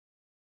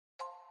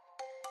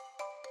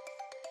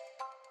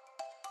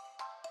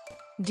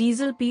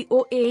Diesel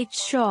POH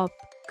shop.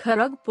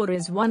 Kharagpur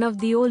is one of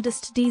the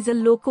oldest diesel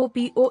loco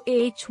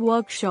POH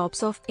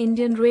workshops of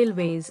Indian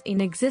Railways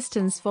in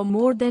existence for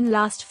more than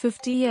last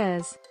 50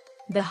 years.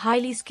 The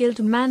highly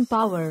skilled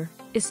manpower,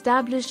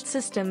 established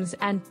systems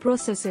and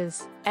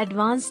processes,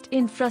 advanced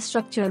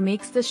infrastructure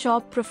makes the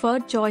shop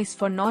preferred choice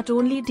for not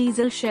only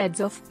diesel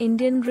sheds of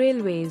Indian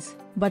Railways,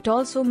 but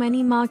also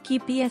many marquee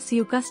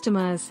PSU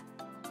customers.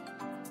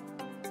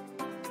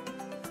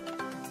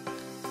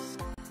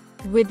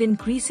 With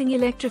increasing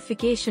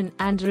electrification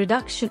and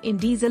reduction in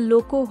diesel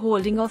loco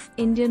holding of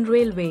Indian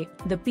Railway,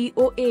 the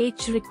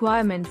POH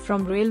requirement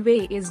from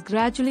Railway is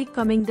gradually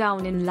coming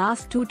down in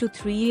last 2 to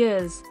 3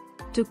 years.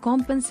 To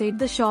compensate,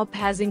 the shop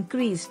has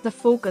increased the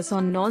focus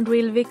on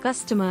non-railway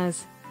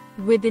customers.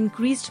 With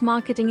increased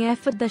marketing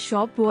effort, the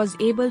shop was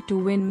able to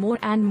win more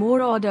and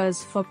more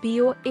orders for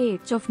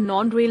POH of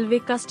non-railway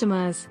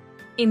customers.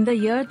 In the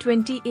year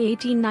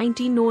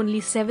 2018-19,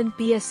 only 7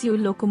 PSU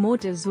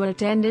locomotives were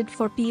tendered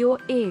for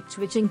POH,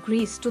 which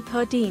increased to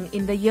 13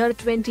 in the year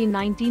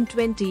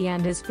 2019-20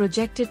 and is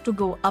projected to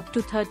go up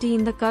to 30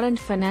 in the current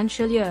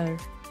financial year.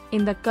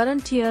 In the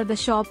current year, the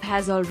shop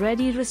has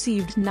already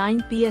received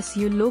 9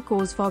 PSU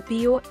locos for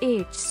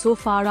POH so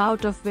far,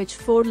 out of which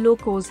 4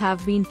 locos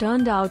have been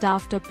turned out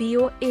after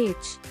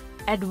POH.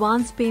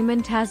 Advance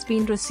payment has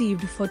been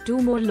received for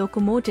 2 more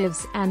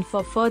locomotives, and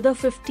for further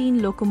 15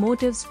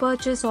 locomotives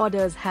purchase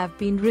orders have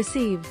been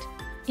received.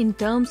 In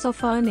terms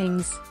of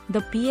earnings,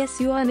 the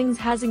PSU earnings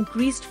has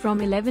increased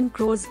from 11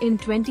 crores in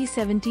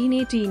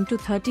 2017-18 to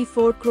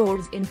 34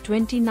 crores in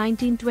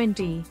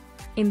 2019-20.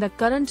 In the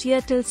current year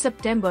till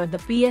September, the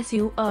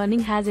PSU earning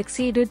has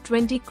exceeded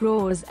 20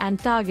 crores and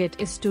target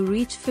is to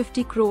reach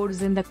 50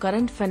 crores in the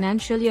current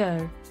financial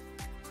year.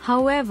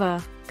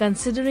 However,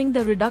 considering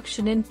the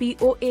reduction in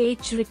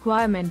POH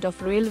requirement of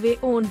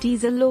railway-owned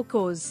diesel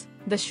locos,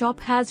 the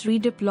shop has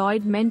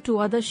redeployed men to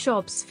other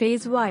shops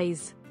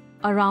phase-wise.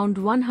 Around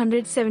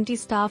 170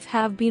 staff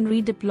have been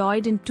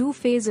redeployed in 2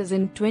 phases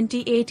in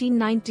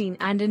 2018-19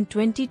 and in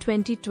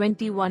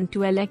 2020-21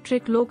 to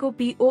electric loco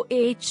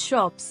POH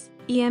shops,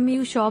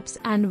 EMU shops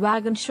and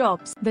wagon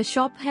shops. The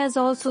shop has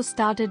also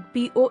started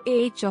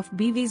POH of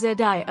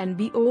BVZI and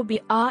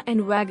BOBR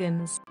and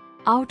wagons.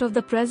 Out of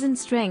the present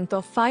strength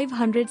of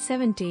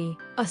 570,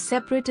 a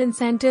separate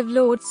incentive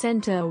load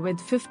center with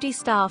 50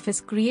 staff is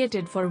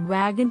created for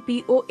wagon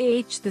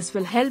POH. This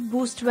will help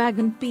boost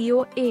wagon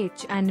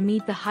POH and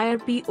meet the higher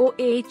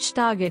POH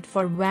target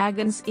for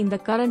wagons in the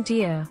current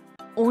year.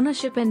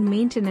 Ownership and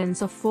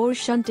maintenance of 4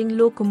 shunting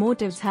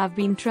locomotives have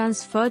been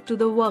transferred to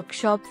the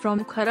workshop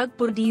from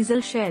Kharagpur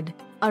diesel shed.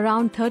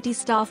 Around 30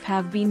 staff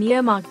have been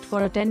earmarked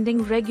for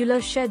attending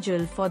regular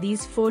schedule for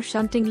these 4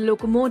 shunting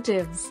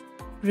locomotives.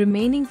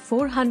 Remaining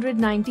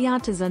 490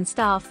 artisan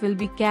staff will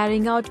be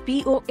carrying out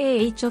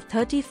POH of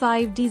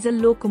 35 diesel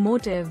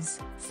locomotives,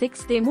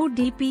 6 demo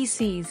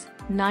DPCs,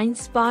 9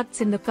 Sparks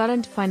in the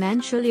current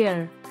financial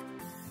year.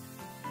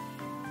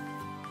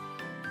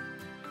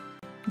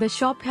 The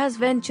shop has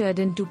ventured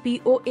into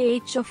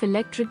POH of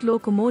electric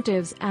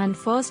locomotives, and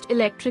first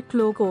electric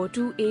loco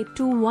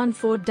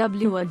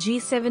 28214W a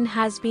G7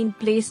 has been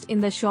placed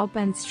in the shop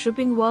and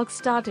stripping work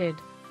started.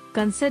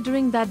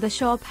 Considering that the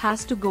shop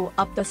has to go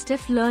up the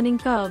stiff learning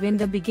curve in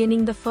the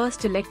beginning, the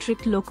first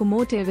electric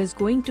locomotive is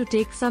going to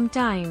take some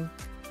time.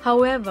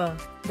 However,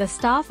 the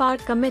staff are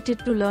committed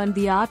to learn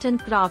the art and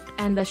craft,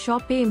 and the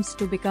shop aims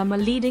to become a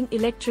leading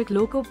electric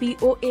loco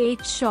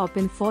POH shop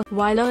in 4.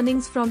 While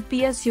earnings from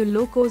PSU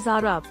locos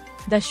are up,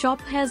 the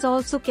shop has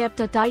also kept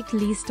a tight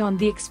list on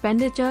the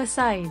expenditure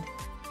side.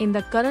 In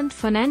the current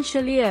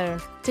financial year,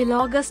 till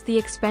August, the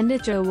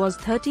expenditure was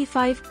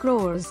 35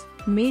 crores.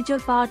 Major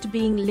part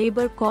being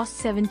labor cost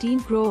 17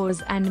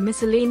 crores and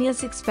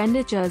miscellaneous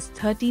expenditures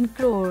 13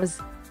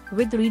 crores.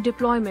 With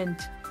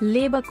redeployment,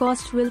 labor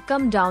cost will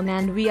come down,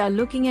 and we are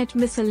looking at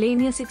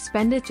miscellaneous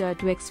expenditure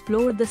to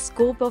explore the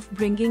scope of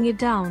bringing it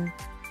down.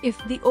 If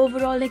the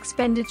overall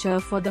expenditure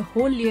for the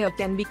whole year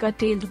can be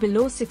curtailed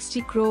below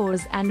 60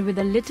 crores and with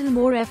a little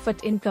more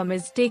effort income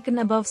is taken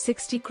above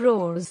 60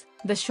 crores,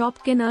 the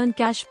shop can earn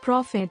cash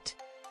profit.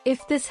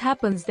 If this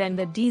happens, then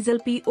the diesel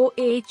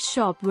POH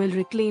shop will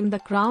reclaim the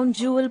crown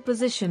jewel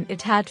position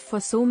it had for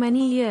so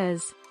many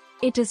years.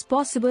 It is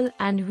possible,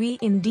 and we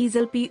in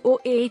diesel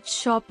POH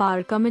shop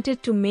are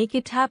committed to make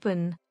it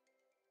happen.